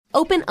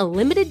Open a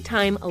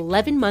limited-time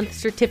 11-month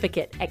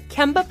certificate at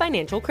Kemba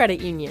Financial Credit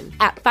Union.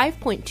 At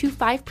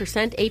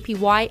 5.25%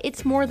 APY,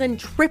 it's more than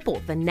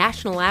triple the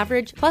national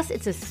average, plus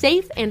it's a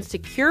safe and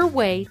secure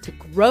way to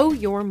grow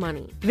your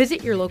money.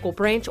 Visit your local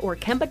branch or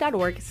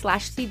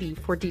kemba.org/CD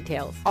for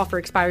details. Offer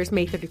expires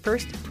May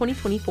 31st,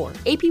 2024.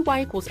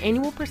 APY equals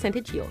annual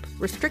percentage yield.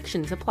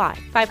 Restrictions apply.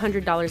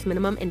 $500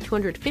 minimum and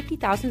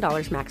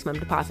 $250,000 maximum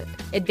deposit.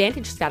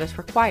 Advantage status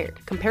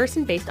required.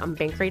 Comparison based on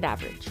bank rate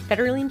average.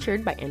 Federally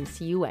insured by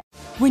NCUA.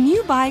 When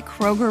you buy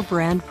Kroger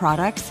brand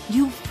products,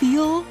 you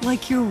feel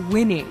like you're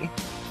winning.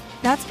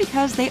 That's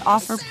because they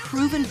offer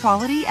proven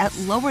quality at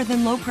lower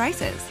than low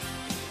prices.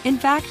 In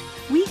fact,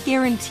 we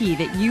guarantee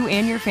that you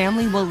and your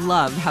family will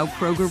love how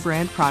Kroger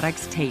brand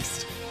products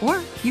taste,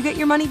 or you get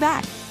your money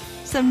back.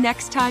 So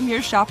next time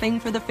you're shopping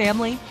for the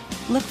family,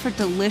 look for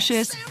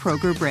delicious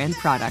Kroger brand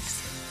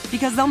products,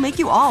 because they'll make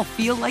you all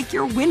feel like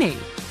you're winning.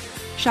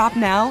 Shop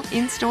now,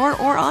 in-store,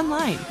 or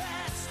online.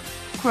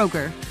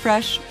 Kroger,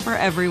 fresh for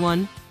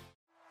everyone.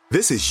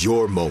 This is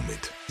your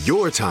moment,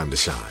 your time to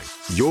shine,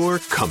 your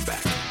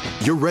comeback.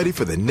 You're ready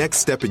for the next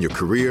step in your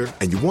career,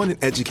 and you want an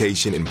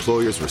education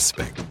employers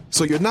respect.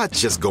 So you're not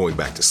just going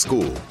back to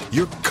school,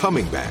 you're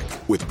coming back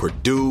with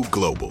Purdue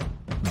Global.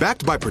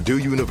 Backed by Purdue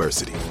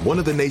University, one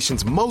of the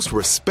nation's most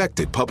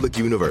respected public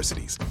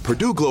universities,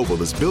 Purdue Global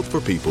is built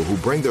for people who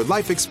bring their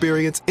life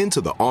experience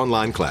into the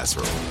online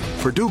classroom.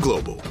 Purdue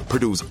Global,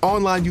 Purdue's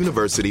online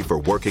university for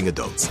working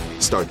adults.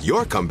 Start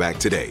your comeback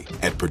today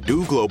at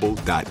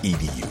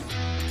purdueglobal.edu.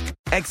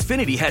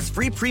 Xfinity has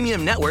free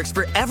premium networks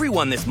for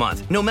everyone this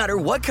month, no matter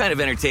what kind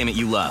of entertainment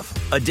you love.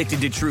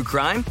 Addicted to true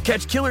crime?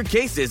 Catch killer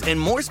cases and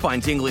more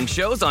spine-tingling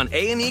shows on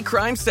A&E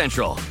Crime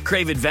Central.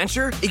 Crave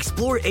adventure?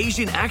 Explore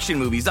Asian action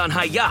movies on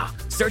Hayya.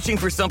 Searching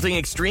for something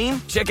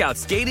extreme? Check out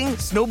skating,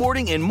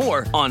 snowboarding, and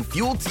more on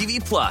Fuel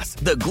TV Plus,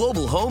 the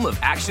global home of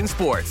action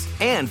sports.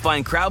 And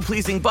find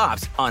crowd-pleasing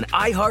bops on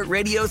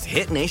iHeartRadio's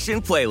Hit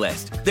Nation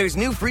playlist. There's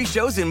new free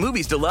shows and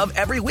movies to love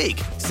every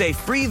week. Say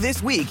free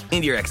this week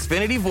in your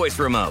Xfinity voice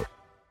remote.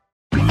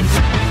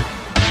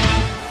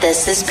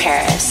 This is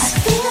Paris.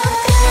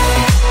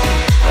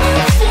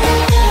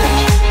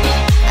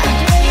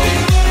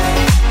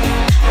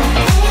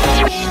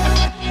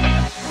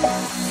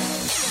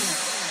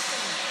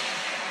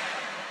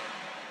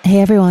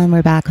 Hey everyone,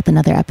 we're back with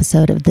another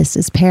episode of This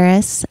is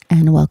Paris,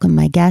 and welcome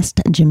my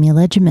guest,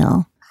 Jameela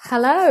Jamil.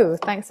 Hello,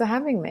 thanks for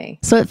having me.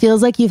 So it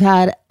feels like you've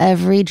had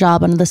every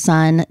job under the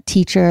sun: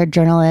 teacher,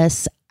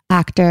 journalist,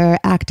 actor,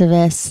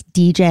 activist,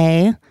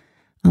 DJ.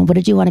 What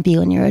did you want to be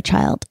when you were a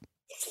child?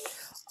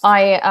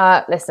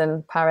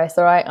 Listen, Paris,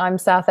 all right, I'm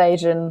South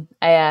Asian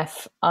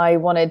AF. I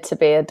wanted to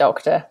be a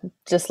doctor,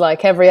 just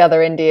like every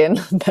other Indian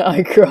that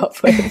I grew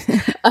up with.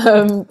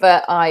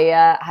 But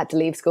I had to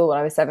leave school when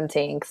I was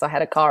 17 because I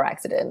had a car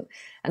accident.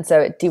 And so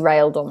it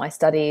derailed all my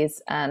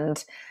studies.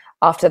 And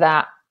after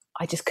that,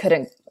 I just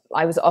couldn't.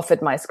 I was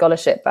offered my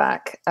scholarship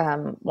back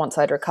once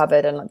I'd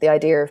recovered. And the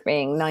idea of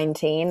being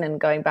 19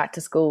 and going back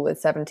to school with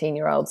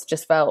 17-year-olds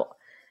just felt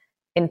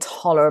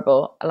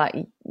intolerable.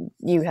 Like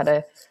you had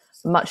a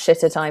much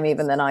shitter time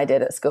even than I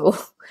did at school.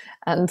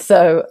 And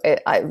so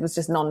it was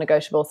just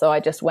non-negotiable. So I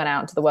just went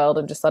out into the world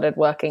and just started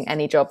working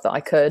any job that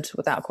I could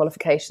without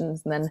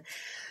qualifications, and then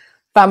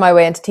found my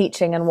way into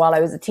teaching. And while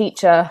I was a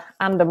teacher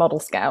and a model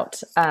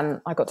scout,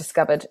 I got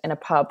discovered in a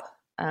pub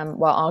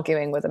while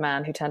arguing with a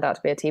man who turned out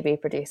to be a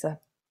TV producer.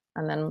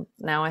 And then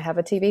now I have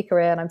a TV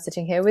career and I'm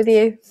sitting here with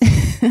you.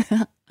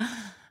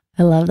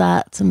 I love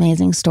that. It's an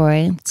amazing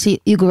story. So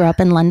you grew up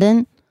in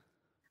London?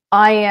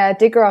 I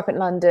did grow up in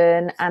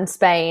London and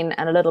Spain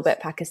and a little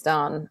bit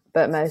Pakistan,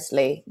 but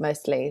mostly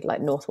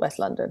like northwest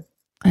London.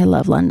 I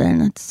love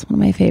London. It's one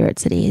of my favorite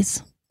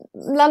cities.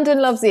 London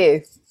loves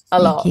you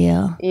a lot.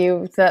 Thank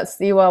you.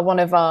 You are one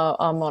of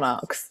our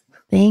monarchs.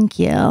 Thank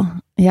you.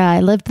 Yeah, I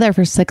lived there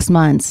for 6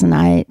 months and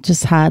I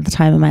just had the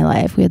time of my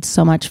life. We had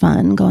so much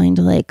fun going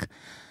to like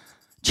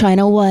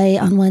China White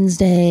on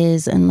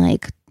Wednesdays and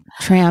like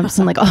tramps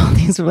and like all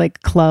these were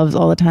like clubs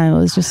all the time. It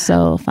was just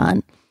so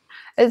fun.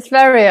 It's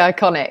very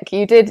iconic.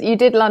 You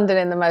did London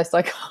in the most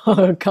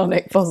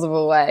iconic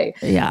possible way.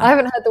 Yeah. I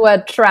haven't heard the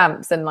word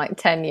tramps in like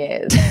 10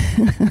 years.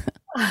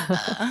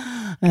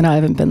 I know I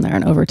haven't been there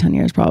in over 10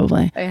 years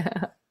probably.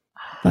 Yeah.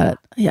 But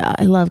yeah,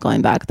 I love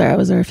going back there. I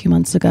was there a few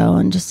months ago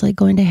and just like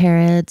going to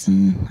Harrods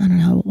and I don't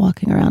know,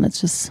 walking around.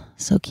 It's just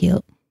so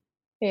cute.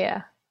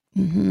 Yeah.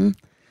 Mm-hmm.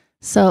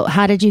 So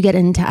how did you get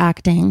into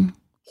acting?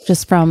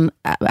 Just from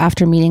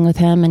after meeting with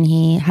him and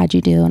he had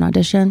you do an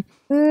audition?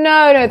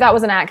 No, that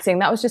wasn't acting.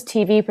 That was just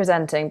TV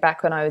presenting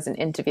back when I was an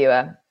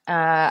interviewer.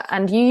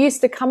 And you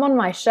used to come on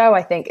my show,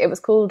 I think. It was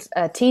called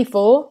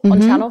T4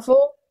 on Channel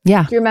 4.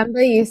 Yeah. Do you remember?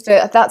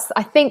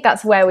 I think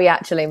that's where we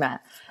actually met.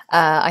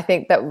 I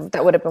think that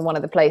would have been one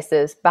of the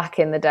places back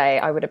in the day.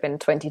 I would have been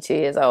 22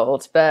 years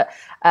old. But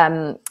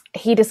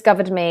he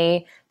discovered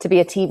me to be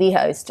a TV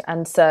host.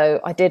 And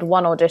so I did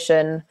one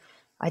audition.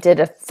 I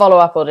did a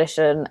follow-up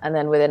audition, and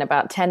then within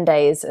about 10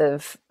 days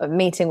of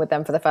meeting with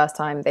them for the first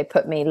time, they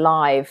put me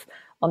live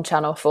on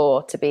Channel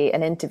 4 to be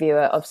an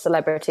interviewer of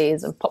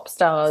celebrities and pop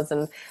stars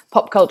and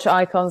pop culture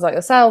icons like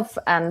yourself.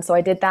 And so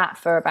I did that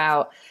for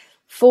about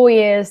 4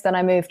 years. Then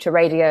I moved to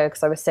radio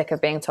because I was sick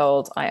of being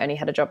told I only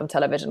had a job on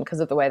television because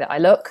of the way that I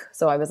look.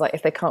 So I was like,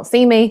 if they can't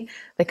see me,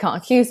 they can't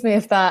accuse me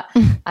of that.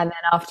 And then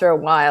after a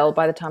while,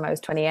 by the time I was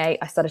 28,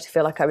 I started to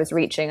feel like I was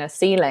reaching a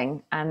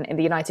ceiling. And in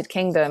the United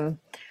Kingdom,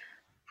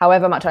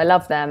 however much I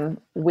love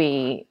them,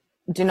 we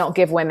do not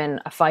give women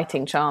a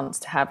fighting chance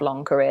to have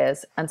long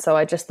careers. And so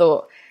I just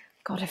thought,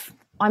 God, if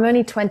I'm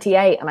only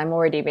 28 and I'm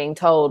already being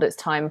told it's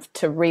time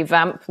to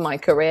revamp my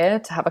career,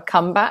 to have a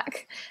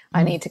comeback,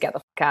 I need to get the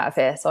fuck out of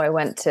here. So I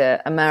went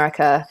to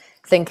America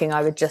thinking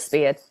I would just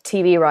be a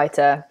TV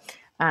writer.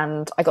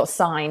 And I got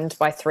signed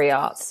by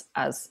 3Arts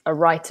as a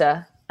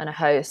writer and a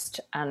host.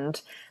 And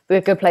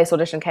the Good Place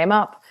audition came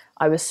up.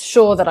 I was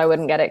sure that I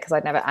wouldn't get it because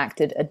I'd never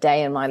acted a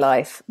day in my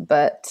life.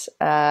 But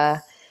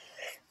for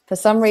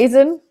some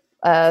reason,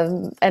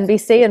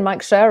 NBC and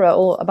Mike Schur are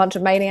all a bunch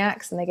of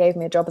maniacs, and they gave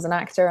me a job as an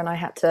actor, and I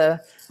had to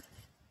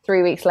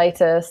 3 weeks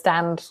later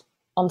stand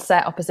on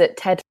set opposite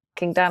Ted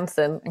fucking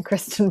Danson and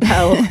Kristen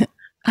Bell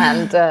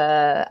and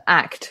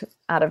act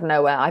out of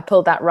nowhere. I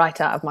pulled that right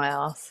out of my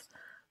ass.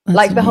 That's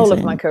like the whole of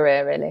amazing. my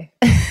career, really.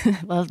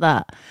 Love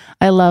that.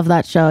 I love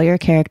that show. Your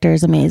character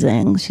is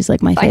amazing. She's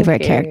like my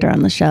favorite you. character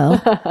on the show.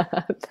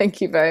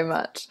 Thank you very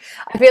much.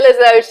 I feel as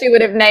though she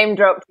would have name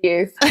dropped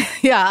you.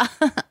 Yeah.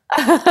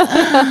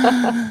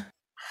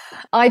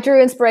 I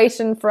drew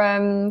inspiration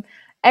from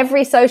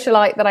every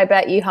socialite that I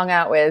bet you hung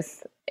out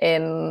with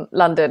in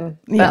London.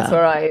 That's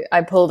where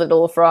I pulled it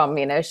all from.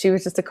 You know, she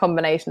was just a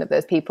combination of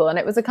those people, and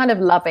it was a kind of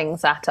loving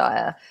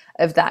satire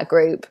of that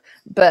group.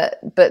 But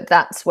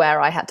that's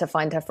where I had to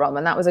find her from,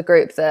 and that was a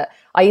group that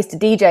I used to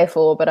DJ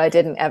for, but I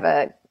didn't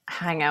ever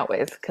hang out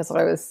with because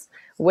I was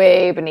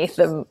way beneath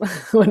them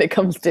when it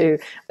comes to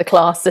the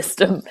class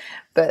system.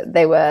 But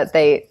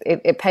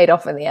it paid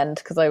off in the end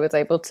because I was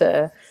able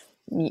to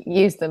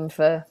use them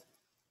for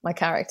my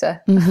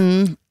character.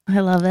 Mm-hmm. I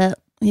love it.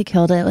 You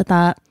killed it with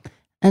that.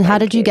 And how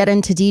did you get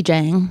into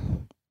DJing?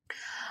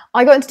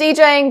 I got into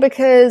DJing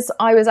because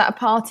I was at a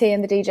party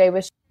and the DJ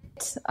was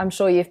shit. I'm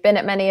sure you've been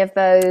at many of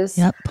those.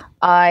 Yep.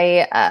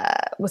 I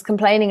was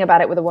complaining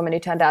about it with a woman who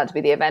turned out to be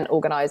the event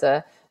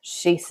organizer.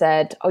 She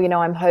said, "Oh, you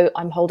know,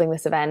 I'm holding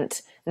this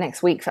event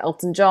next week for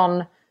Elton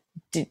John.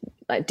 Do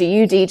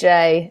you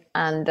DJ?"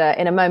 And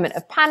in a moment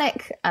of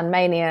panic and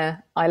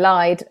mania, I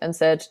lied and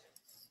said,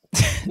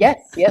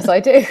 yes, I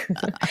do.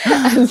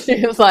 And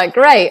she was like,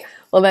 "Great.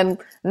 Well, then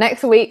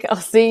next week I'll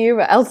see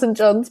you at Elton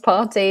John's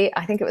party."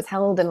 I think it was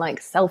held in like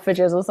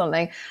Selfridges or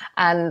something.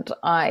 And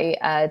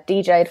I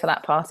DJ'd for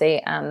that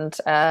party. And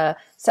so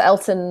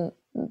Elton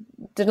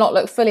did not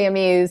look fully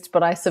amused,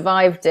 but I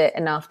survived it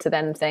enough to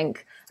then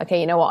think, okay,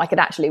 you know what? I could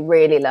actually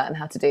really learn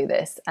how to do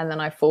this. And then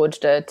I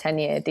forged a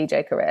 10-year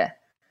DJ career.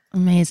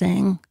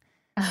 Amazing.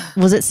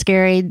 Was it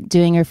scary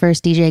doing your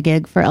first DJ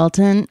gig for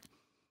Elton?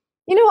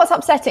 You know what's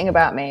upsetting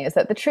about me is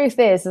that the truth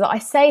is that I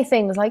say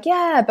things like,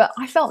 yeah, but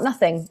I felt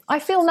nothing. I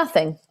feel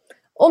nothing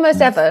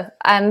almost ever.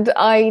 And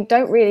I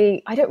don't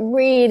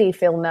really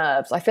feel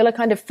nerves. I feel a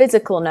kind of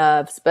physical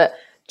nerves, but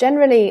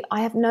generally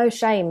I have no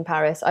shame,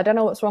 Paris. I don't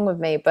know what's wrong with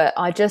me, but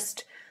I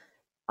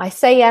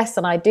say yes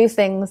and I do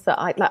things that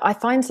I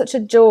find such a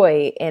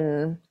joy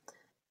in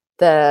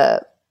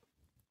the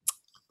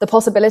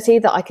possibility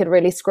that I could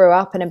really screw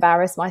up and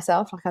embarrass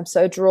myself. Like I'm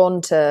so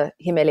drawn to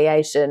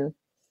humiliation,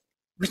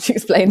 which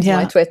explains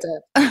my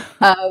Twitter.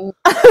 But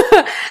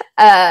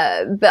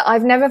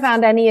I've never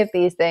found any of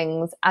these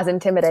things as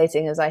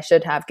intimidating as I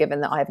should have,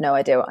 given that I have no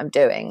idea what I'm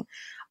doing.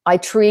 I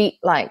treat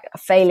like a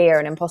failure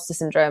and imposter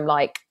syndrome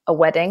like a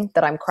wedding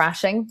that I'm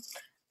crashing.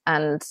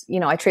 And, you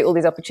know, I treat all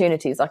these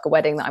opportunities like a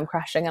wedding that I'm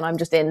crashing, and I'm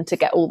just in to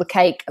get all the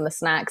cake and the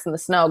snacks and the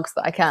snogs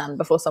that I can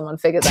before someone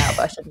figures out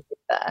that I shouldn't be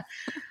there.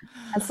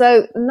 And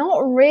so not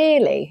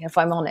really, if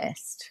I'm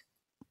honest.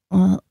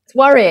 Well, it's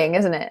worrying,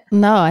 isn't it?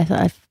 No,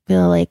 I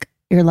feel like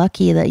you're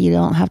lucky that you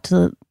don't have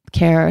to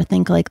care or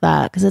think like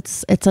that, because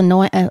it's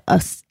annoying,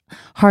 a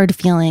hard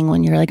feeling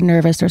when you're like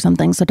nervous or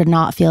something. So to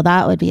not feel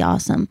that would be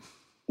awesome.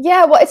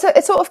 Yeah, well, it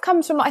sort of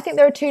comes from, I think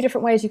there are two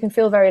different ways you can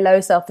feel very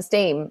low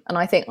self-esteem. And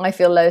I think I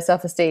feel low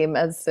self-esteem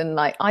as in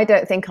like, I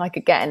don't think I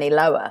could get any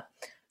lower.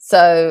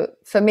 So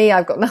for me,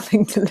 I've got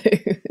nothing to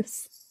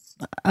lose.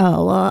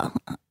 Oh, well,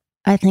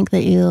 I think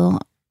that you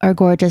are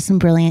gorgeous and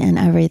brilliant and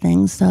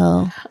everything.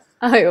 So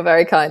Oh, you're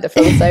very kind. I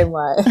feel the same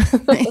way.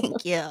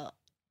 thank you.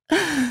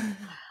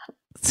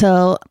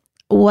 So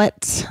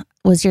what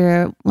was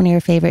one of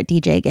your favorite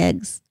DJ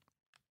gigs?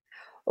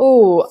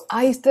 Oh,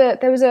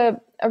 there was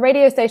a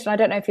radio station, I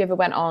don't know if you ever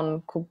went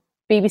on, called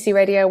BBC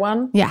Radio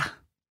 1. Yeah.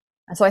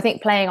 And so I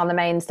think playing on the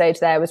main stage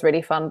there was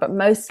really fun, but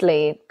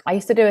mostly I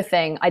used to do a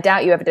thing. I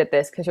doubt you ever did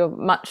this because you're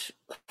much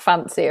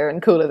fancier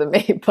and cooler than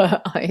me,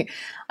 but I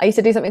used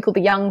to do something called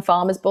the Young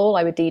Farmers Ball.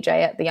 I would DJ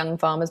at the Young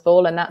Farmers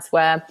Ball, and that's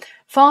where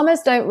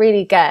farmers don't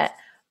really get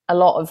a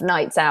lot of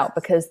nights out,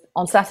 because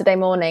on Saturday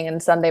morning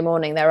and Sunday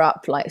morning they're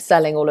up like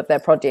selling all of their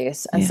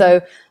produce. And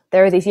so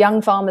there are these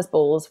young farmers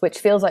balls, which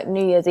feels like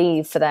New Year's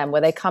Eve for them,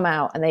 where they come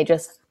out and they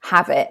just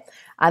have it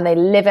and they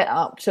live it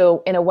up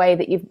to in a way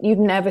that you've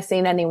never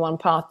seen anyone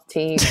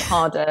party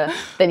harder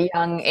than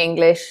young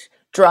English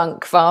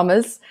drunk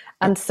farmers.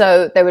 And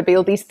so there would be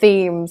all these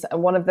themes,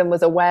 and one of them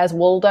was a Where's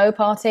Waldo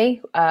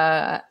party,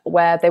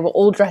 where they were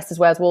all dressed as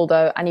Where's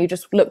Waldo, and you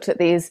just looked at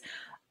these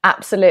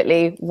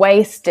absolutely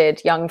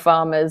wasted young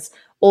farmers,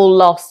 all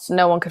lost.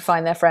 No one could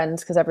find their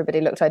friends because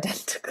everybody looked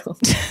identical.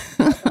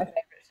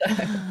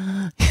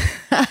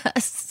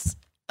 Yes.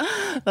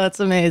 That's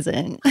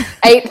amazing.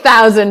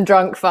 8,000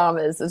 drunk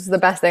farmers. This is the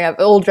best thing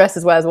all dressed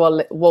as Where's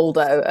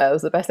Waldo. It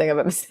was the best thing I've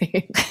ever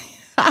seen.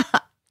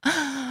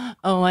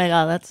 Oh my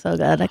God, that's so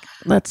good.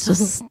 That's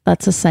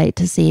a sight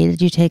to see.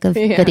 Did you take a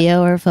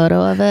video or a photo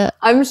of it?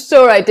 I'm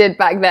sure I did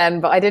back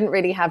then, but I didn't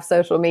really have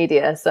social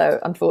media. So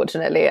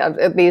unfortunately,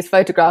 these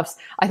photographs,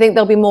 I think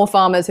there'll be more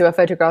farmers who are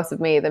photographs of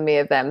me than me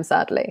of them,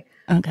 sadly.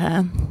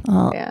 Okay.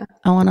 Well,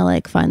 I want to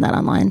like find that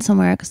online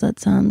somewhere because that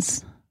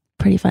sounds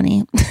pretty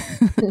funny.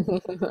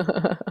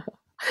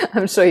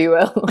 I'm sure you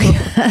will.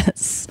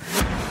 Yes.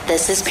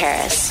 This is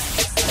Paris.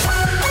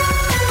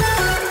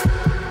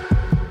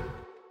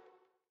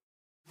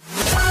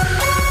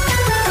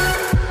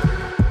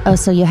 Oh,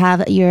 so you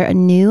have your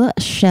new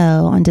show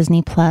on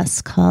Disney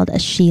Plus called A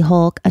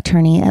She-Hulk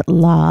Attorney at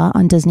Law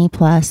on Disney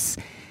Plus.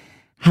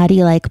 How do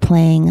you like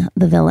playing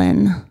the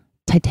villain,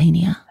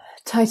 Titania?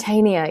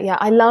 Titania, yeah.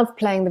 I love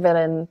playing the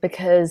villain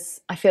because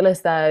I feel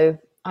as though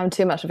I'm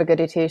too much of a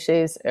goody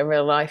two-shoes in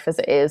real life as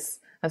it is.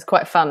 It's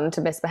quite fun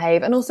to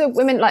misbehave. And also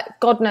women, like,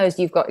 God knows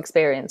you've got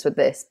experience with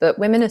this, but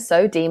women are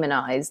so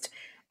demonized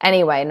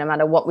anyway, no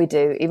matter what we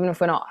do, even if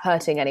we're not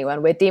hurting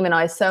anyone, we're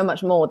demonized so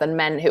much more than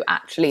men who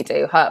actually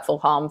do hurtful,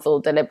 harmful,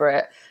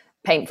 deliberate,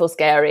 painful,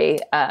 scary,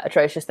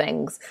 atrocious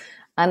things.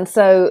 And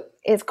so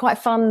it's quite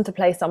fun to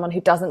play someone who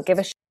doesn't give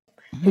a shit,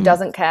 who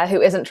doesn't care, who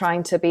isn't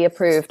trying to be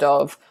approved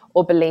of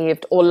or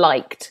believed or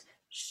liked.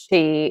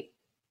 She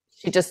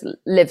just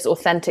lives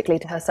authentically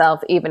to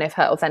herself, even if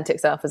her authentic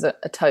self is a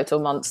total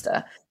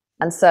monster.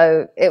 And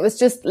so it was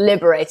just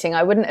liberating.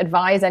 I wouldn't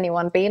advise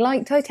anyone be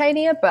like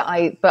Titania, but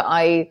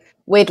I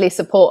weirdly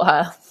support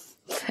her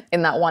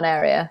in that one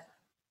area.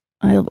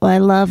 I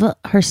love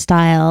her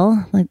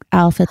style. Like,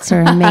 outfits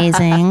are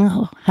amazing.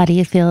 How do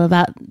you feel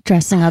about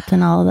dressing up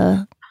in all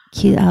the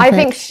cute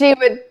outfits?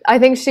 I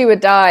think she would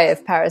die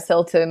if Paris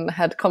Hilton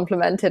had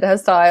complimented her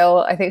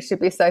style. I think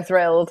she'd be so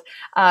thrilled.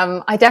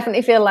 I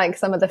definitely feel like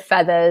some of the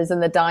feathers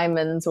and the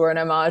diamonds were an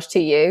homage to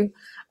you.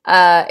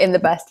 In the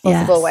best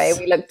possible way.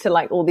 We looked to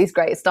like all these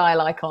great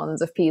style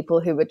icons of people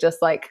who were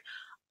just like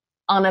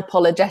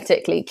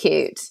unapologetically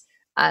cute,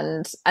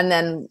 and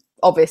then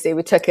obviously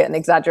we took it and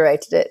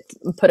exaggerated it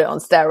and put it on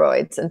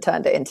steroids and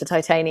turned it into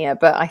Titania.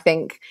 But I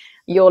think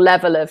your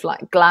level of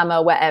like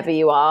glamour wherever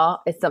you are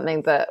is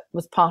something that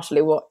was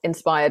partially what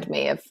inspired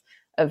me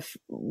of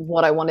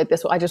what I wanted.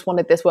 I just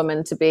wanted this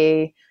woman to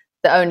be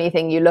the only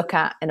thing you look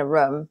at in a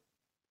room.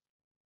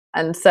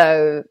 And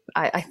so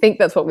I think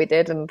that's what we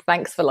did, and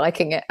thanks for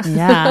liking it.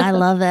 Yeah, I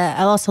love it.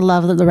 I also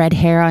love the red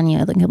hair on you.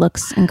 I think it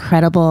looks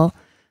incredible.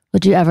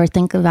 Would you ever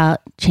think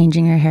about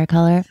changing your hair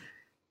color?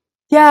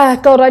 Yeah,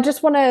 God, I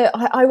just want to.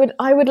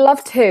 I would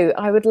love to.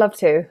 I would love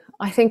to.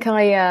 I think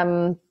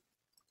I'm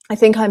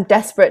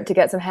desperate to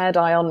get some hair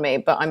dye on me,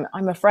 but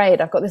I'm afraid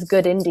I've got this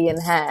good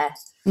Indian hair,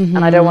 and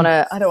I don't want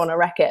to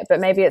wreck it. But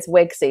maybe it's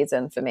wig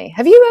season for me.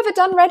 Have you ever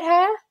done red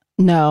hair?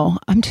 No,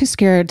 I'm too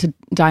scared to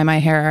dye my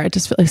hair. I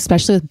just,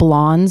 especially with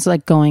blondes,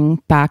 like going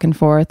back and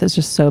forth is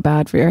just so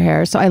bad for your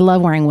hair. So I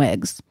love wearing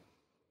wigs.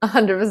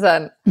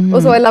 100%.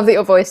 Also, I love that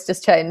your voice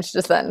just changed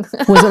just then.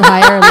 Was it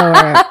higher or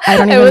lower? I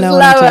don't even know. It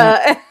was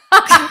lower.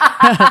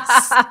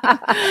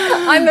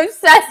 I'm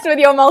obsessed with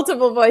your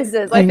multiple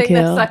voices. I think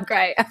they're so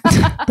great.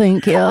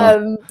 Thank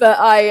you. But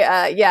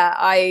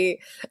I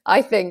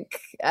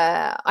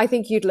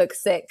think you'd look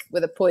sick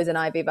with a Poison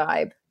Ivy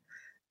vibe.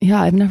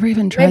 Yeah, I've never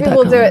even tried that. Maybe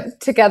we'll do it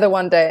together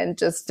one day and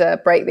just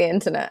break the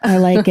internet. I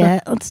like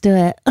it. Let's do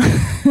it.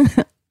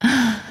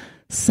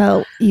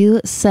 So you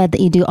said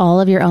that you do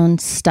all of your own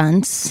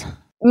stunts.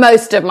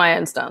 Most of my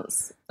own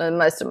stunts.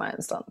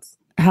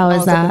 How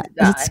is that?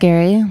 Is it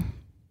scary?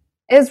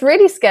 It's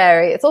really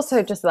scary. It's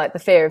also just like the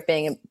fear of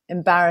being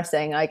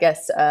embarrassing, I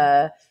guess,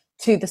 to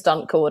the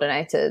stunt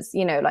coordinators.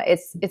 You know, like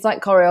it's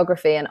like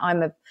choreography, and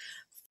I'm a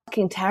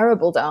fucking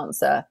terrible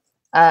dancer.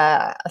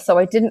 So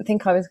I didn't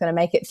think I was going to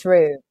make it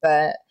through,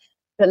 but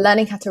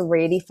learning how to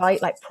really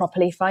fight, like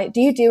properly fight.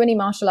 Do you do any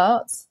martial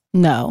arts?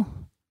 No,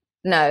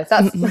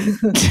 that's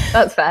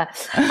that's fair.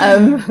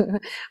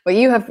 Well,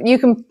 you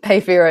can pay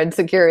for your own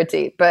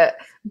security, but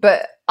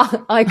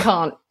I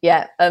can't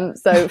yet.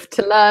 So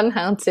to learn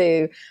how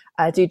to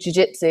do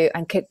jiu-jitsu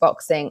and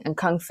kickboxing and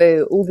kung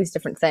fu, all these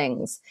different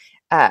things,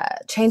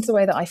 change the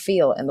way that I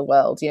feel in the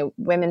world. You know,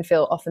 women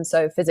feel often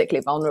so physically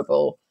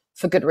vulnerable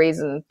for good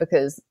reason,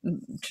 because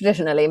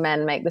traditionally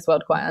men make this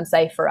world quite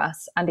unsafe for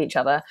us and each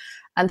other.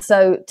 And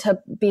so to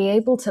be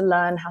able to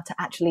learn how to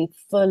actually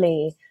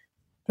fully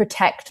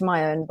protect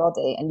my own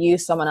body and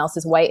use someone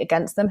else's weight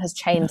against them has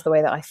changed the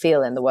way that I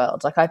feel in the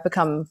world. Like, I've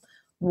become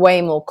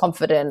way more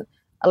confident,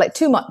 like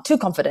too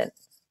confident.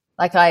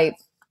 Like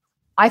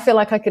I feel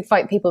like I could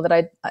fight people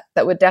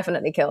that would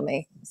definitely kill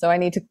me. So I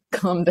need to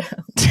calm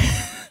down.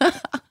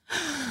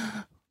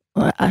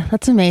 Well,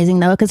 that's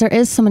amazing though, because there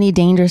is so many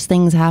dangerous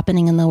things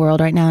happening in the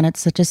world right now, and it's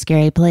such a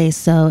scary place.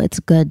 So it's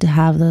good to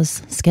have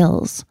those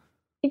skills.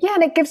 Yeah,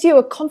 and it gives you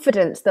a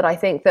confidence that I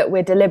think that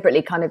we're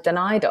deliberately kind of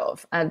denied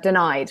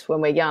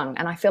when we're young.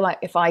 And I feel like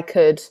if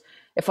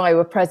I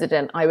were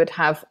president, I would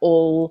have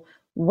all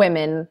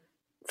women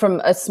from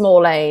a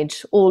small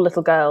age, all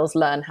little girls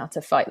learn how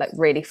to fight, like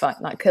really fight,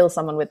 like kill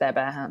someone with their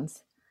bare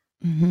hands.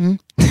 Mm-hmm.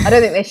 I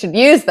don't think they should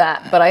use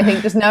that, but I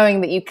think just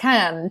knowing that you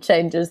can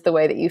changes the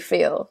way that you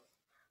feel.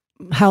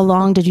 How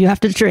long did you have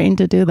to train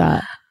to do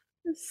that?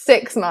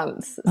 6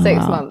 months.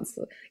 Six months.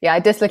 Yeah, I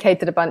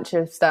dislocated a bunch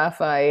of stuff.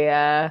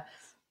 I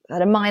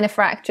had a minor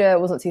fracture. It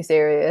wasn't too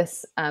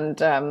serious,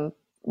 and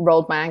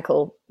rolled my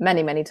ankle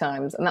many, many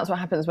times. And that's what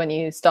happens when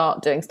you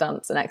start doing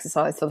stunts and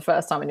exercise for the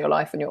first time in your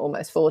life when you're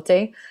almost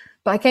 40.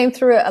 But I came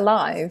through it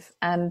alive,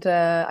 and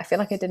I feel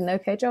like I did an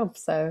okay job.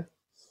 So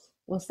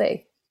we'll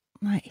see.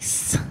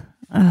 Nice.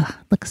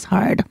 Looks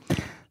hard,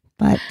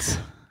 but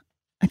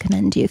I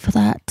commend you for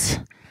that.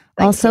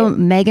 Thank you.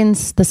 Megan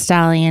Thee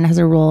Stallion has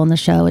a role in the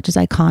show, which is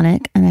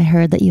iconic. And I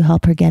heard that you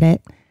help her get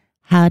it.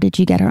 How did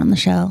you get her on the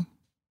show?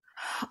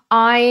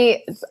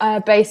 I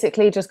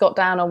basically just got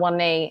down on one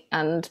knee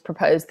and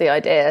proposed the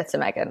idea to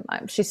Megan.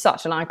 She's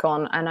such an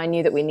icon, and I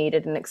knew that we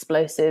needed an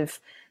explosive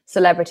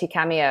celebrity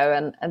cameo,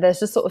 and there's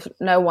just sort of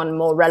no one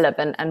more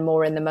relevant and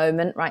more in the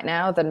moment right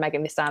now than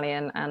Megan Thee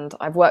Stallion. And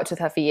I've worked with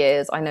her for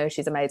years. I know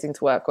she's amazing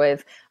to work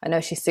with. I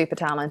know she's super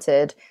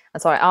talented.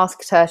 And so I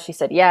asked her, she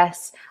said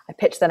yes. I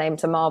pitched the name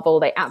to Marvel.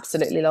 They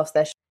absolutely lost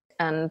their shit.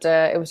 And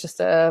it was just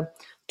a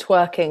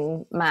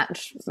twerking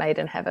match made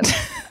in heaven.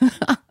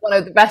 One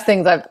of the best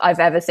things I've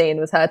ever seen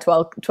was her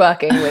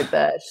twerking with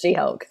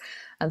She-Hulk.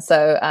 And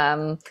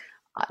so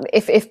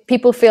if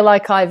people feel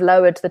like I've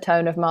lowered the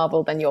tone of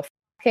Marvel, then you're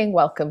fucking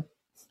welcome.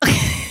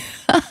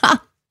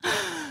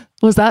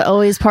 Was that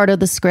always part of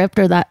the script,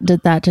 or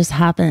did that just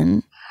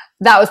happen?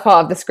 That was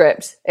part of the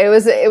script. It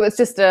was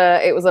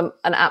an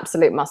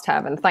absolute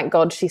must-have, and thank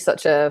God she's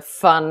such a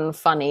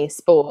funny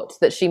sport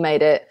that she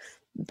made it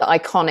the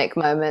iconic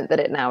moment that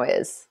it now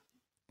is.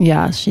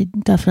 Yeah, she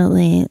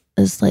definitely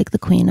is like the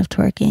queen of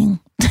twerking.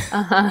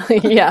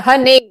 Yeah, her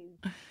knees.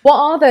 What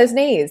are those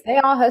knees? They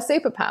are her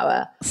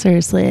superpower.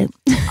 Seriously.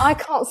 I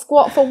can't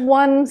squat for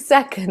 1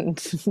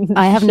 second.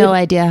 I have no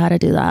idea how to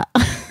do that.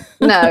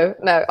 No.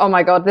 Oh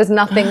my God. There's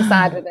nothing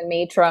sadder than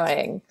me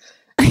trying.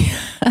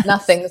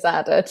 Nothing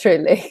sadder,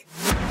 truly.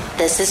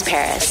 This is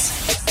Paris.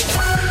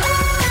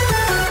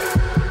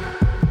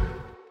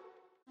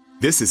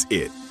 This is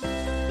it.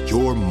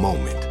 Your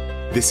moment.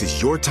 This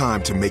is your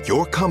time to make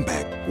your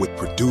comeback with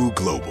Purdue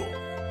Global.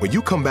 When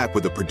you come back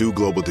with a Purdue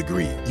Global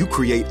degree, you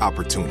create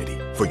opportunity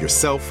for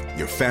yourself,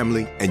 your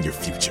family, and your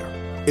future.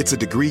 It's a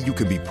degree you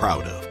can be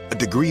proud of, a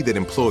degree that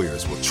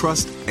employers will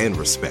trust and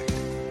respect.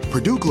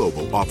 Purdue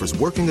Global offers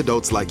working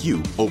adults like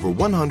you over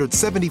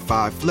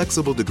 175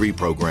 flexible degree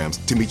programs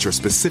to meet your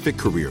specific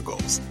career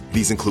goals.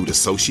 These include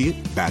associate,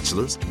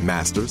 bachelor's,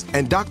 master's,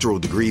 and doctoral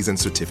degrees and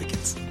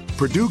certificates.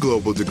 Purdue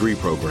Global degree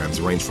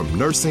programs range from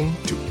nursing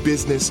to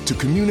business to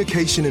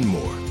communication and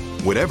more.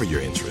 Whatever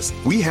your interest,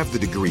 we have the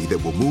degree that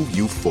will move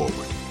you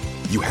forward.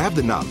 You have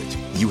the knowledge,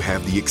 you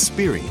have the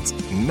experience.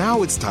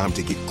 Now it's time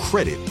to get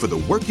credit for the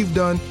work you've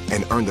done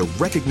and earn the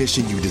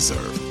recognition you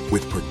deserve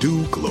with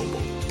Purdue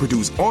Global,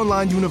 Purdue's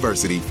online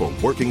university for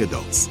working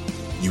adults.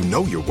 You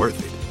know you're worth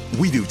it.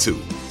 We do too.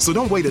 So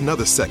don't wait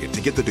another second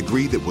to get the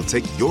degree that will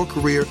take your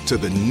career to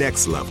the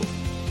next level.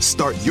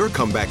 Start your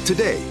comeback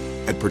today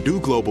at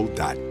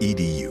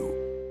purdueglobal.edu.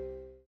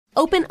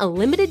 Open a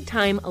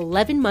limited-time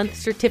 11-month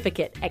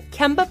certificate at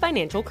Kemba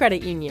Financial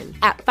Credit Union.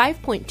 At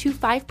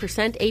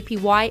 5.25%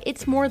 APY,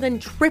 it's more than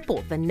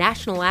triple the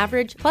national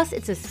average, plus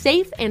it's a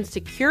safe and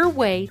secure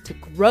way to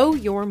grow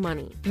your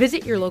money.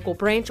 Visit your local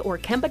branch or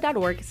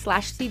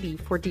kemba.org/CD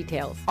for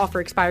details.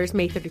 Offer expires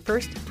May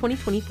 31st,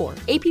 2024.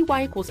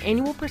 APY equals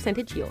annual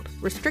percentage yield.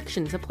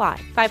 Restrictions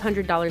apply.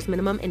 $500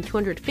 minimum and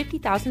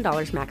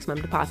 $250,000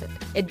 maximum deposit.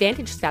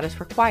 Advantage status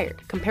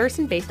required.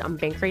 Comparison based on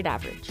bank rate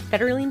average.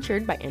 Federally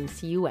insured by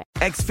NCUA.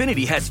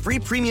 Xfinity has free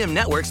premium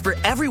networks for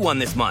everyone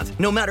this month,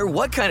 no matter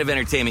what kind of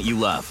entertainment you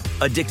love.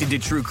 Addicted to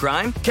true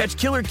crime? Catch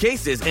killer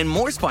cases and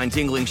more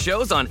spine-tingling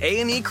shows on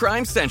A&E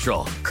Crime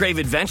Central. Crave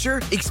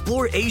adventure?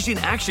 Explore Asian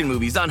action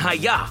movies on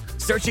Hi-YAH.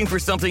 Searching for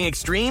something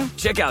extreme?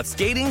 Check out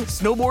skating,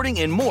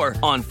 snowboarding, and more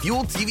on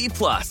Fuel TV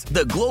Plus,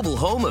 the global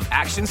home of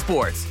action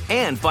sports.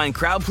 And find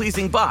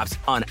crowd-pleasing bops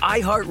on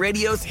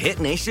iHeartRadio's Hit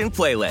Nation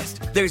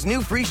playlist. There's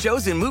new free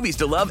shows and movies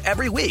to love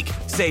every week.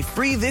 Say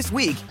free this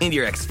week in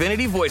your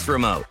Xfinity voice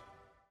remote.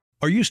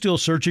 Are you still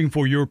searching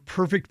for your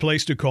perfect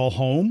place to call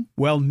home?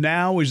 Well,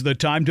 now is the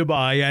time to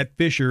buy at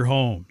Fisher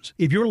Homes.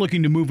 If you're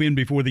looking to move in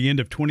before the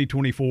end of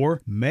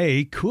 2024,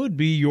 May could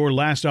be your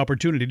last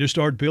opportunity to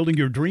start building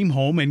your dream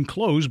home and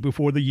close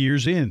before the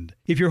year's end.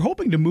 If you're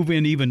hoping to move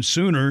in even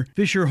sooner,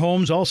 Fisher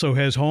Homes also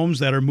has homes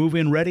that are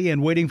move-in ready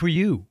and waiting for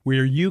you,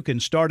 where you can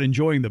start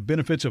enjoying the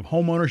benefits of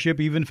homeownership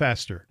even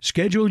faster.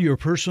 Schedule your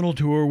personal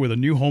tour with a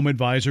new home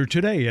advisor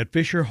today at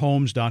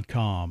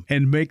FisherHomes.com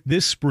and make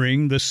this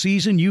spring the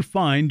season you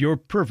find your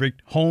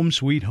perfect home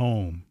sweet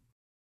home.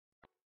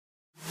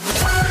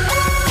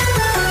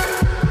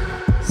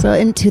 So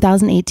in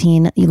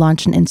 2018, you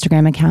launched an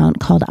Instagram account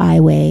called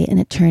I Weigh, and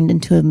it turned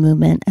into a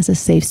movement as a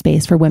safe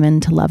space for women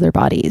to love their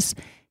bodies.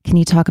 Can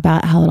you talk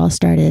about how it all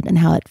started and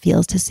how it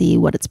feels to see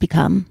what it's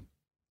become?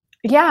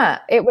 Yeah,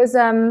 it was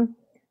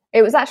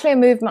actually a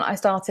movement I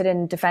started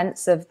in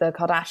defense of the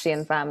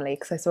Kardashian family,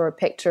 because I saw a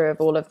picture of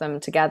all of them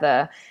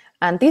together.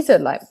 And these are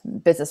like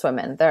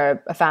businesswomen.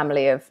 They're a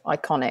family of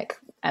iconic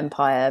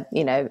empire,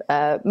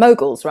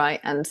 moguls,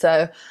 right? And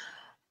so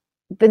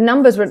the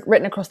numbers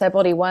written across their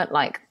body weren't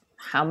like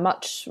how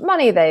much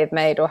money they've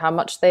made or how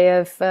much they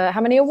have, how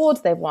many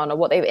awards they've won or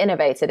what they've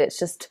innovated. It's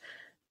just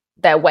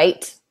their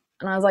weight.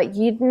 And I was like,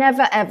 you'd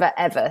never, ever,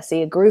 ever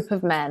see a group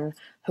of men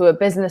who are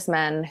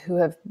businessmen who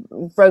have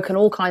broken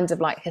all kinds of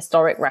like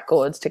historic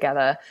records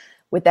together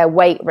with their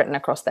weight written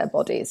across their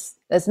bodies.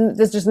 There's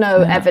just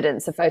no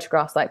evidence of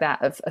photographs like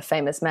that of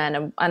famous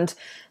men. And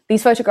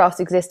these photographs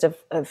exist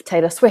of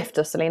Taylor Swift,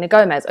 of Selena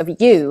Gomez, of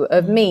you,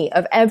 of me,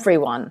 of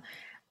everyone.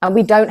 And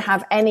we don't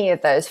have any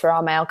of those for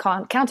our male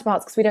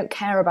counterparts because we don't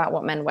care about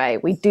what men weigh.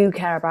 We do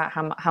care about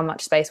how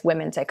much space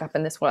women take up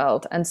in this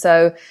world. And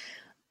so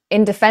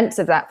in defense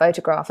of that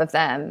photograph of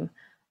them,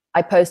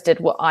 I posted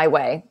what I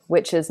weigh,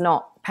 which is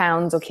not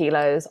pounds or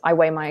kilos. I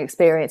weigh my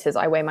experiences.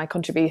 I weigh my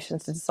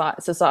contributions to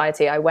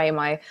society. I weigh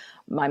my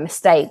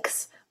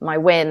mistakes, my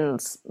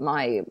wins,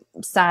 my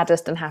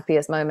saddest and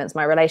happiest moments,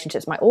 my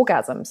relationships, my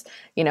orgasms.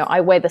 I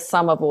weigh the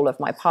sum of all of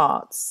my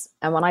parts.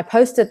 And when I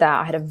posted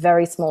that, I had a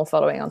very small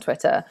following on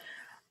Twitter,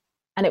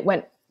 and it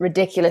went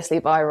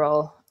ridiculously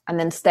viral and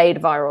then stayed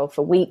viral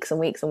for weeks and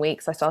weeks and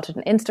weeks. I started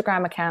an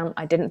Instagram account.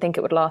 I didn't think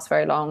it would last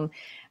very long.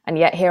 And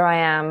yet here I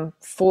am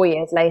 4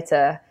 years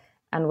later,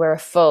 and we're a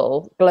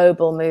full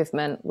global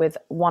movement with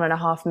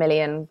 1.5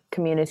 million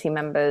community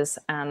members.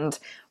 And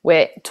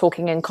we're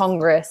talking in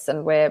Congress,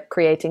 and we're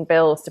creating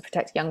bills to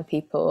protect young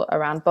people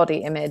around body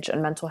image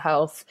and mental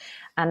health.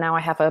 And now I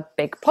have a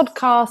big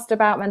podcast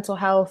about mental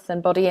health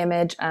and body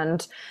image.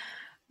 And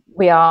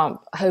we are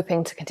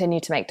hoping to continue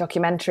to make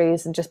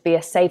documentaries and just be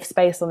a safe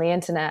space on the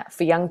internet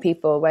for young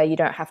people where you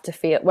don't have to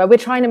feel, where we're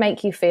trying to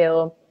make you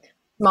feel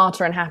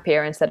smarter and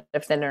happier instead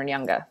of thinner and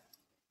younger.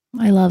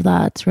 I love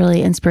that. It's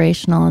really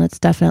inspirational, and it's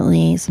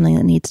definitely something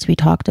that needs to be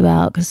talked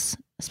about, because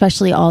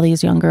especially all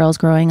these young girls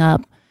growing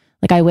up,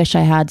 like I wish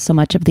I had so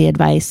much of the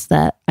advice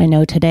that I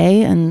know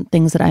today and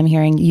things that I'm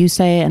hearing you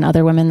say and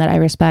other women that I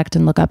respect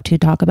and look up to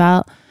talk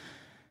about.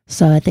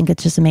 So I think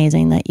it's just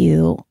amazing that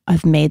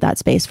I've made that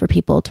space for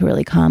people to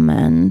really come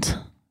and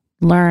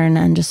learn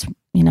and just,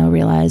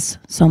 realize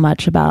so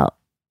much about,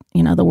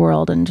 the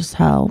world and just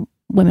how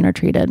women are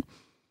treated.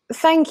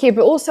 Thank you.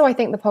 But also I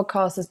think the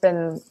podcast has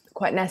been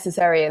quite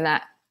necessary in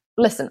that,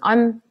 listen,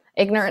 I'm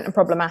ignorant and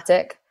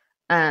problematic,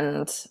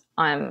 and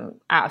I'm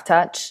out of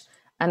touch.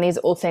 And these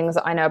are all things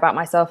that I know about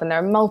myself. And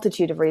there are a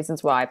multitude of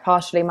reasons why,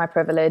 partially my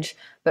privilege,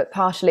 but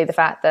partially the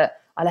fact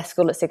that I left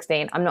school at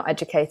 16. I'm not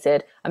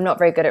educated. I'm not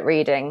very good at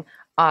reading.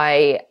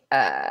 I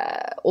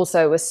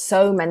also was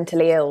so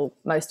mentally ill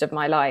most of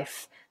my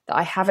life that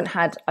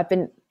I've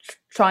been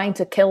trying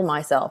to kill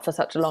myself for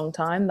such a long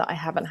time that I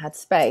haven't had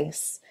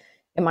space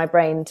in my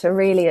brain to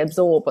really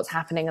absorb what's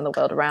happening in the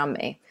world around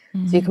me.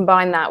 Mm-hmm. So you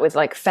combine that with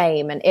like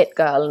Fame and It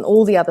Girl and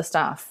all the other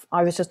stuff.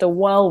 I was just a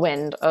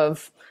whirlwind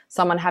of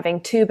someone having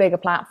too big a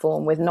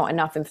platform with not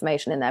enough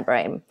information in their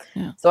brain.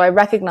 Yeah. So I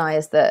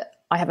recognized that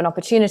I have an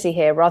opportunity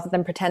here. Rather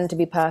than pretend to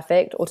be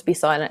perfect or to be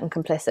silent and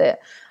complicit,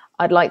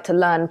 I'd like to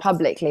learn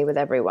publicly with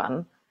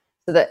everyone,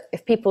 so that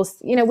if people,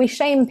 we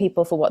shame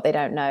people for what they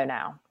don't know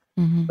now.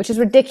 Mm-hmm. Which is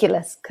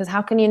ridiculous, because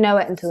how can you know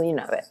it until you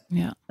know it?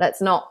 Yeah.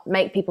 Let's not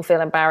make people feel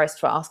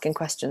embarrassed for asking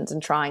questions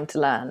and trying to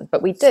learn.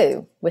 But we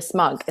do. We're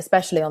smug,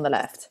 especially on the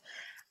left.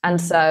 And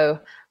so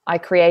I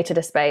created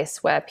a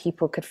space where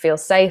people could feel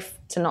safe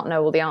to not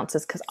know all the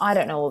answers, because I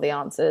don't know all the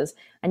answers.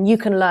 And you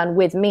can learn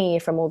with me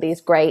from all these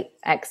great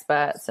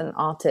experts and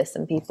artists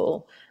and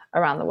people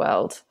around the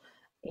world,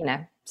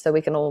 so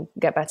we can all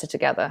get better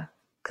together.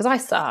 Because I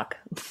suck,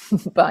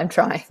 but I'm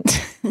trying.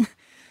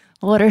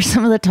 What are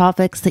some of the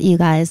topics that you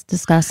guys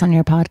discuss on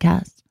your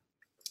podcast?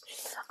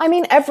 I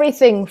mean,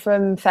 everything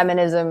from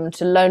feminism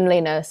to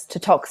loneliness to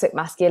toxic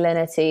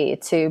masculinity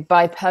to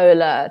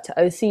bipolar to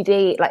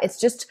OCD. Like,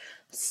 it's just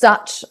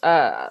such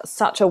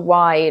a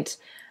wide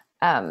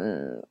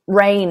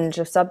range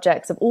of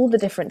subjects, of all the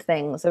different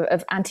things,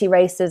 of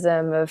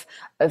anti-racism,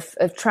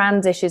 of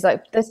trans issues.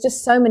 Like, there's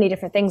just so many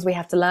different things we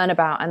have to learn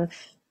about, and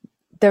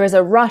there is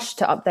a rush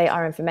to update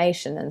our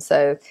information. And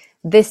so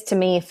this to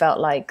me felt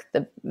like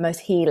the most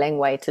healing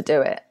way to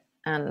do it.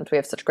 And we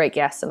have such great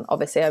guests, and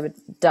obviously I would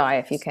die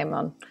if you came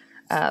on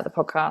the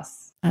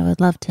podcast. I would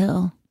love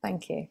to.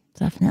 Thank you.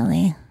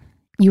 Definitely.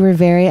 You were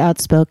very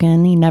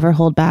outspoken. You never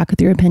hold back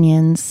with your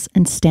opinions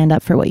and stand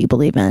up for what you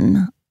believe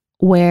in.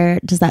 Where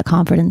does that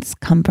confidence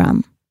come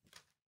from?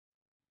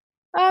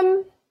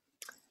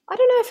 I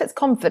don't know if it's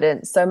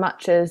confidence so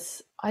much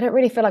as I don't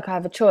really feel like I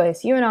have a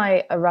choice. You and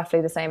I are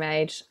roughly the same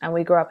age, and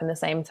we grew up in the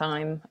same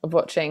time of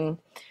watching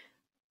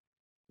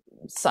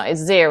Size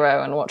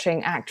Zero and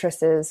watching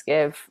actresses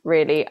give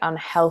really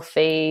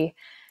unhealthy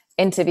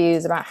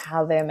interviews about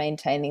how they're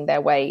maintaining their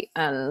weight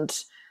and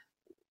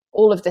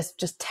all of this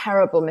just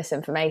terrible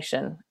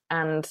misinformation.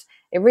 And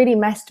it really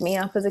messed me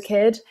up as a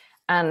kid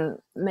and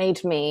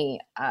made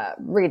me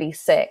really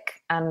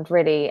sick, and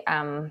really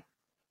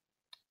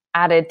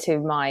added to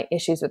my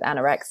issues with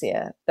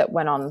anorexia that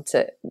went on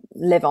to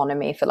live on in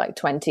me for like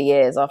 20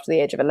 years after the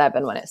age of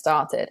 11 when it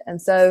started.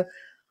 And so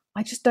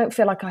I just don't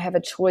feel like I have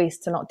a choice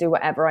to not do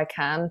whatever I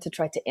can to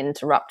try to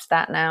interrupt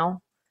that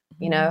now.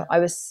 You know, I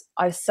was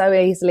so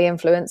easily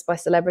influenced by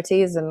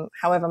celebrities, and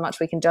however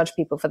much we can judge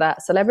people for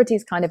that,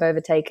 celebrities kind of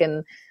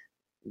overtaken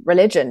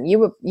religion.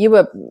 You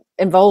were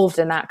involved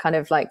in that kind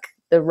of like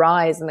the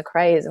rise and the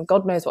craze, and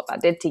God knows what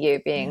that did to you,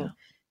 being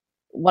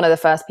one of the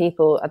first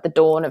people at the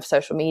dawn of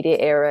social media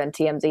era and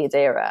TMZ's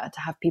era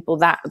to have people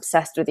that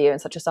obsessed with you in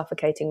such a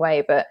suffocating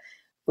way. But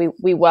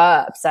we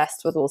were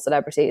obsessed with all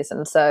celebrities,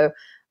 and so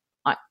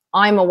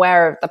I'm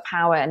aware of the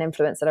power and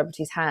influence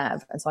celebrities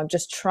have. And so I'm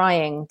just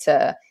trying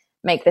to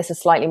make this a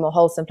slightly more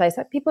wholesome place.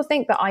 Like, people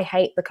think that I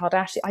hate the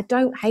Kardashians. I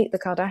don't hate the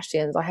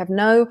Kardashians. I have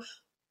no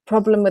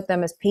problem with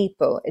them as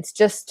people. It's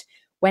just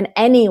when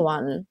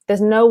there's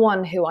no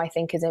one who I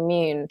think is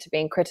immune to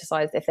being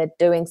criticized if they're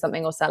doing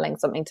something or selling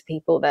something to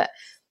people that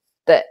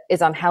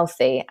is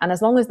unhealthy. And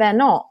as long as they're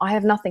not, I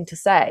have nothing to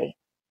say.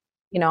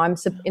 You know, I'm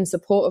in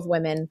support of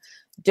women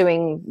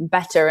doing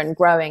better and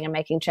growing and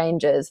making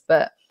changes.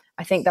 But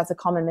I think that's a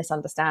common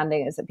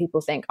misunderstanding, is that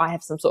people think I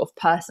have some sort of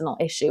personal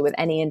issue with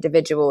any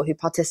individual who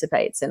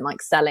participates in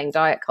like selling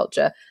diet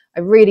culture.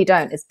 I really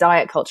don't. It's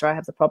diet culture I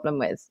have the problem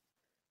with.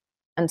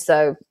 And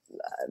so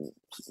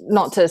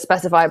not to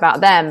specify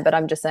about them, but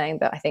I'm just saying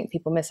that I think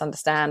people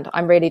misunderstand.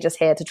 I'm really just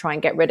here to try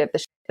and get rid of the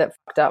shit that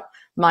fucked up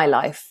my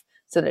life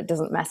so that it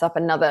doesn't mess up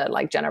another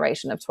like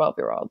generation of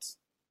 12-year-olds.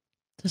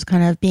 Just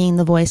kind of being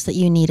the voice that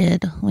you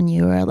needed when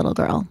you were a little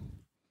girl.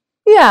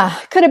 Yeah,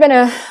 could have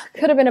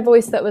been a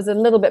voice that was a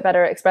little bit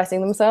better at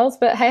expressing themselves,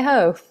 but hey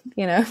ho,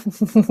 you know,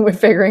 we're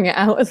figuring it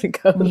out as we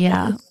go.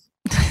 Yeah.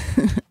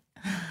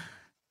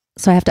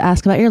 So I have to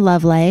ask about your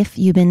love life.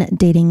 You've been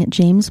dating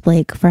James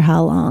Blake for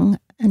how long,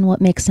 and what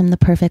makes him the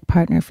perfect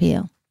partner for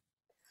you?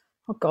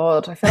 Oh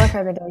God, I feel like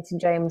I've been dating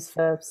James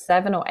for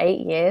 7 or 8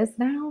 years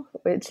now,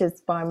 which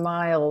is by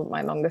mile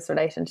my longest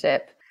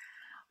relationship.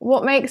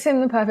 What makes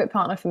him the perfect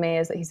partner for me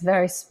is that he's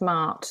very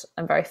smart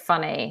and very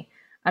funny,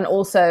 and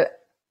also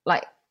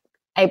like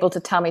able to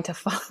tell me to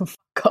fuck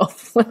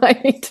off when I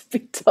need to be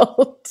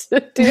told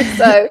to do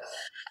so.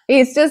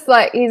 He's just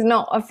like, he's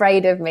not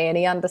afraid of me, and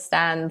he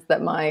understands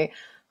that my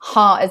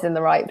heart is in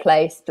the right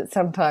place, but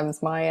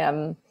sometimes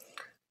my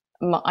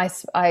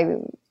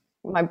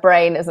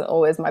brain isn't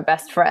always my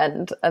best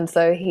friend, and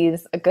so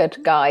he's a good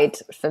guide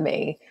for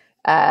me,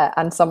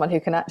 and someone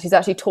who he's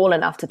actually tall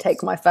enough to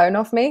take my phone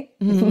off me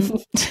when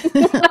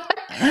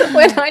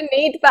I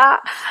need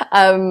that.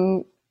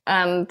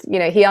 And you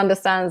know, he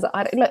understands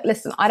that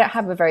listen, I don't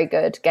have a very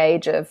good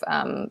gauge of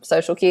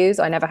social cues.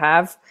 I never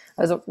have.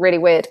 I was a really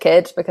weird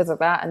kid because of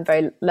that, and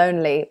very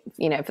lonely,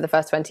 you know, for the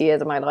first 20 years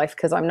of my life,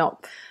 because I'm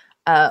not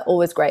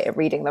always great at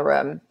reading the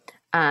room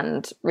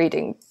and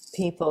reading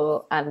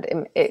people,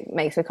 and it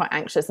makes me quite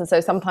anxious. And so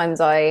sometimes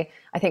I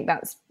think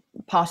that's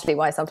partially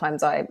why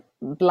sometimes I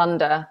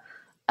blunder,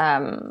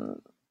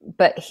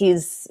 but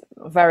he's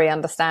very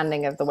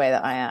understanding of the way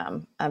that I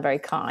am, and very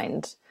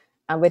kind,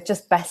 and we're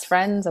just best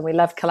friends, and we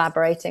love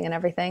collaborating and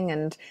everything.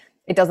 And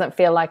it doesn't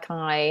feel like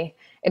you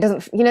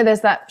know,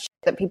 there's that shit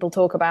that people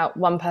talk about,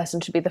 one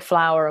person should be the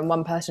flower and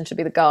one person should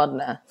be the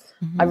gardener.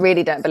 Mm-hmm. I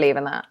really don't believe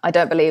in that. I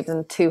don't believe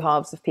in two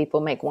halves of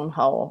people make one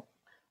whole.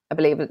 I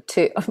believe in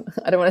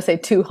I don't want to say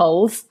two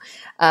holes.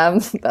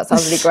 That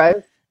sounds really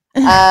gross.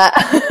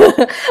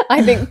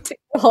 I think two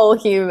whole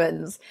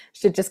humans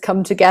should just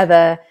come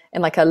together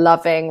in like a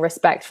loving,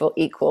 respectful,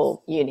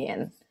 equal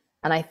union.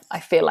 And I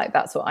feel like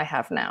that's what I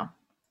have now.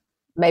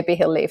 Maybe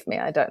he'll leave me.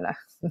 I don't know.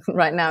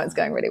 Right now it's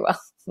going really well.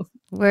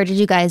 Where did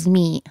you guys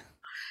meet?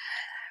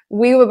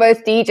 We were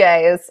both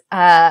DJs,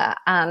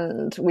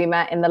 and we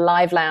met in the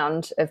live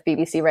lounge of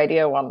BBC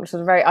Radio 1, which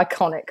was a very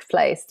iconic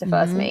place to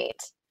first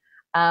meet.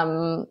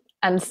 And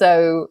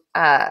so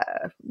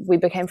we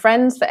became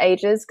friends for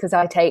ages, because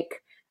I take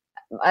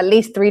at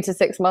least 3 to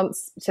 6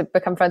 months to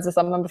become friends with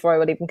someone before I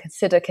would even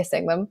consider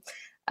kissing them,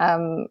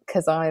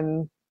 because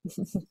I'm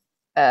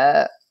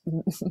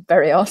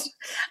very odd.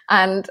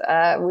 And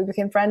we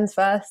became friends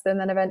first,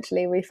 and then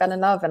eventually we fell in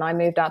love, and I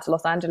moved out to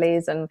Los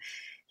Angeles, and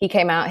he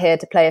came out here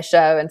to play a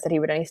show and said he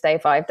would only stay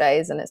 5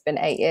 days, and it's been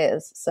 8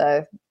 years.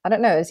 So I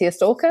don't know. Is he a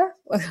stalker?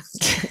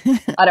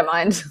 I don't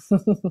mind.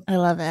 I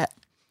love it.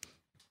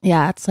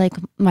 Yeah, it's like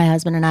my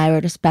husband and I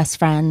were just best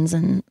friends.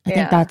 And I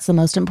think that's the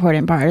most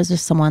important part, is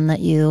just someone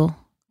that you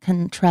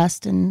can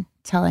trust and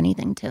tell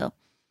anything to.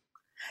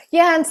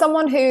 Yeah, and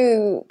someone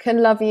who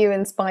can love you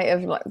in spite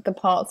of like the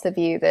parts of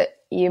you that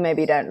you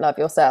maybe don't love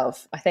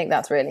yourself. I think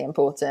that's really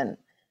important.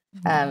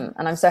 And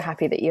I'm so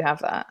happy that you have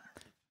that.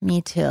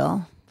 Me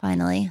too,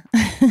 finally.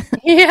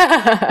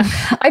 Yeah.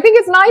 I think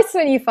it's nice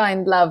when you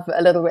find love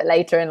a little bit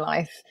later in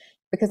life,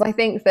 because I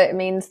think that it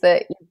means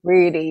that you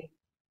really,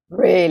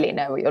 really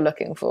know what you're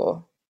looking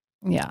for.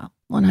 Yeah,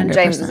 100%. And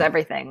James was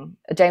everything.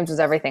 James was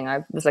everything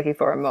I was looking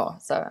for and more.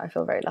 So I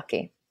feel very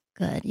lucky.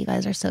 Good. You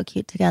guys are so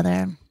cute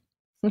together.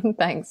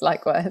 Thanks.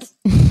 Likewise.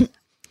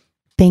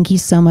 Thank you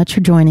so much for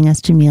joining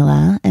us,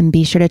 Jameela. And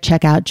be sure to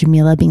check out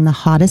Jameela being the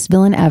hottest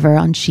villain ever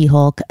on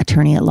She-Hulk,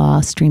 Attorney at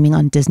Law, streaming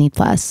on Disney+.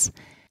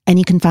 And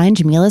you can find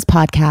Jameela's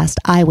podcast,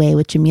 I Weigh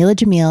with Jameela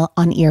Jamil,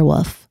 on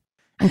Earwolf.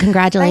 And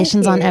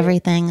congratulations on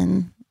everything,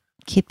 and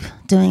keep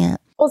doing it.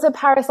 Also,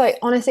 Paris, like,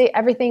 honestly,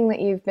 everything that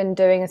you've been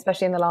doing,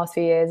 especially in the last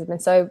few years, has been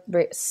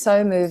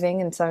so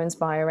moving and so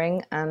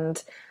inspiring.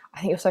 And I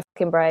think you're so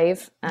fucking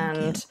brave.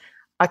 And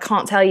I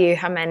can't tell you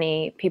how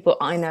many people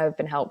I know have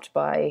been helped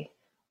by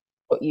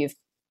what you've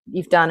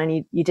done,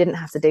 and you didn't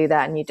have to do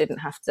that, and you didn't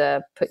have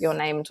to put your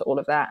name to all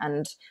of that.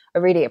 And I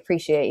really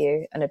appreciate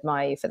you and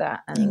admire you for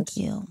that. And thank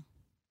you.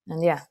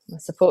 And yeah,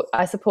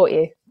 I support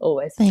you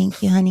always.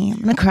 Thank you, honey. I'm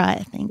gonna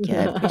cry. Thank you.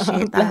 I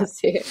appreciate that.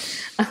 Bless you.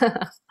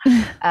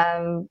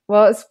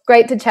 Well, it's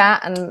great to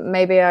chat, and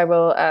maybe I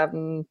will.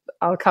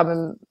 I'll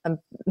come and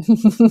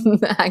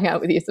hang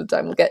out with you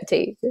sometime. We'll get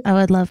tea. I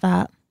would love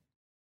that.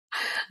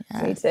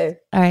 Yes. Me too.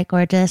 All right,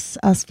 gorgeous.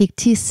 I'll speak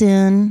to you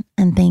soon,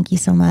 and thank you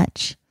so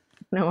much.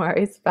 No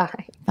worries.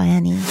 Bye. Bye,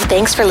 honey.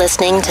 Thanks for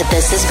listening to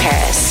This is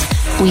Paris.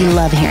 We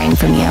love hearing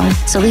from you.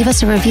 So leave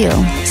us a review.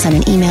 Send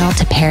an email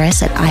to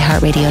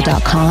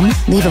paris@iheartradio.com.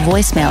 Leave a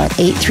voicemail at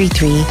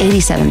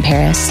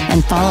 833-87-PARIS.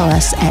 And follow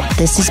us at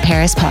This is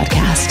Paris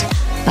Podcast.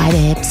 Bye,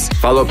 babes.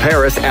 Follow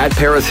Paris at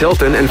Paris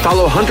Hilton, and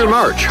follow Hunter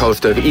March,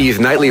 host of E's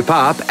Nightly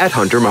Pop, at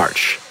Hunter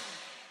March.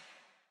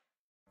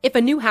 If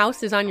a new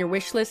house is on your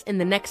wish list in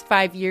the next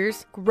 5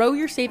 years, grow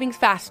your savings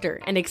faster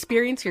and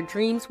experience your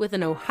dreams with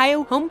an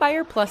Ohio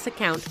Homebuyer Plus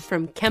account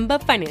from Kemba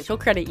Financial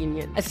Credit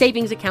Union. A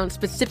savings account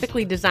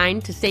specifically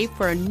designed to save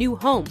for a new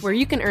home, where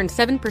you can earn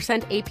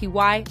 7%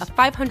 APY, a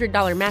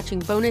 $500 matching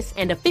bonus,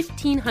 and a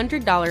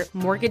 $1,500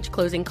 mortgage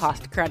closing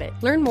cost credit.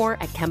 Learn more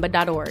at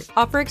Kemba.org.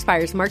 Offer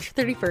expires March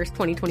 31st,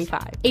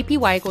 2025.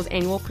 APY equals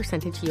annual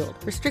percentage yield.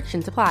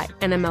 Restrictions apply.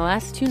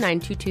 NMLS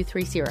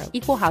 292230.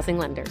 Equal housing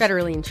lender.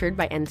 Federally insured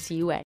by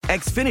NCUA.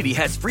 Xfinity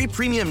has free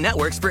premium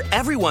networks for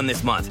everyone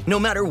this month, no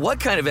matter what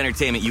kind of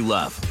entertainment you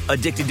love.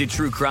 Addicted to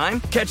true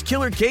crime? Catch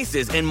killer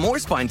cases and more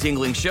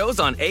spine-tingling shows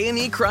on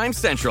A&E Crime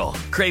Central.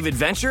 Crave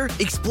adventure?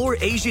 Explore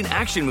Asian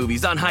action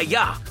movies on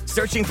Hi-YAH.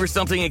 Searching for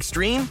something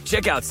extreme?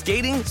 Check out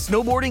skating,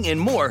 snowboarding,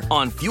 and more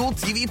on Fuel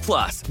TV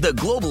Plus, the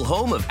global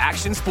home of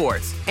action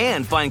sports.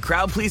 And find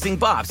crowd-pleasing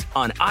bops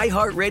on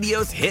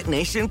iHeartRadio's Hit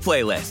Nation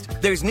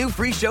playlist. There's new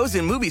free shows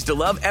and movies to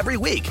love every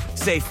week.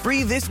 Say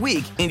free this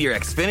week in your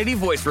Xfinity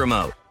voice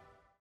remote.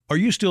 Are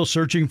you still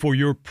searching for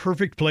your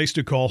perfect place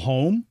to call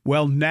home?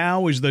 Well,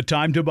 now is the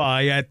time to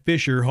buy at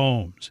Fisher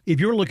Homes. If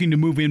you're looking to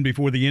move in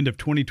before the end of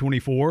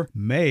 2024,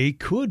 May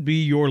could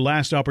be your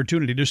last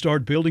opportunity to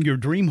start building your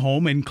dream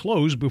home and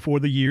close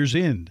before the year's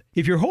end.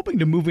 If you're hoping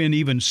to move in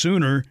even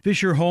sooner,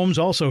 Fisher Homes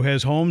also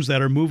has homes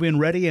that are move-in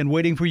ready and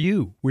waiting for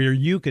you, where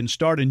you can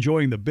start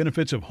enjoying the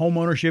benefits of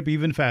homeownership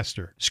even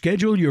faster.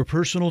 Schedule your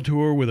personal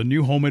tour with a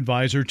new home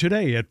advisor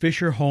today at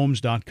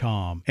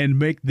FisherHomes.com and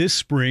make this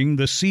spring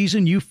the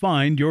season you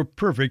find your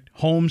perfect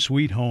home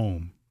sweet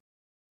home.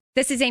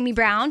 This is Amy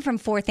Brown from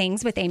 4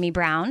 Things with Amy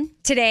Brown.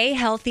 Today,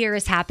 healthier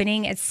is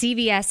happening at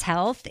CVS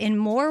Health in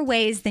more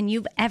ways than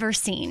you've ever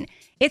seen.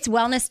 It's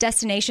wellness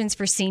destinations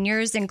for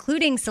seniors,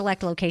 including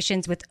select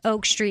locations with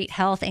Oak Street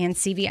Health and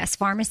CVS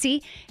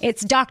Pharmacy.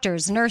 It's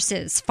doctors,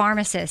 nurses,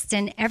 pharmacists,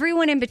 and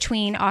everyone in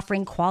between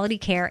offering quality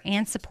care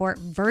and support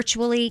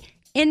virtually,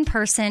 in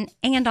person,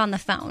 and on the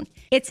phone.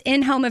 It's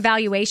in-home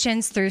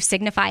evaluations through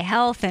Signify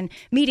Health and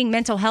meeting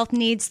mental health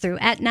needs through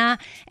Aetna.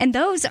 And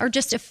those are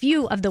just a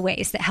few of the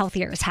ways that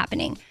healthier is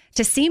happening.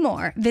 To see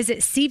more,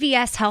 visit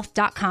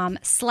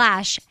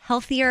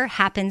cvshealth.com/healthier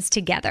happens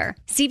together.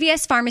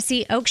 CVS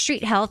Pharmacy, Oak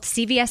Street Health,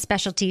 CVS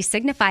Specialty,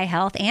 Signify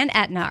Health, and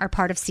Aetna are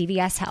part of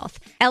CVS Health.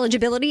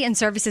 Eligibility and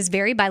services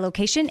vary by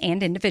location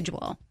and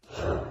individual.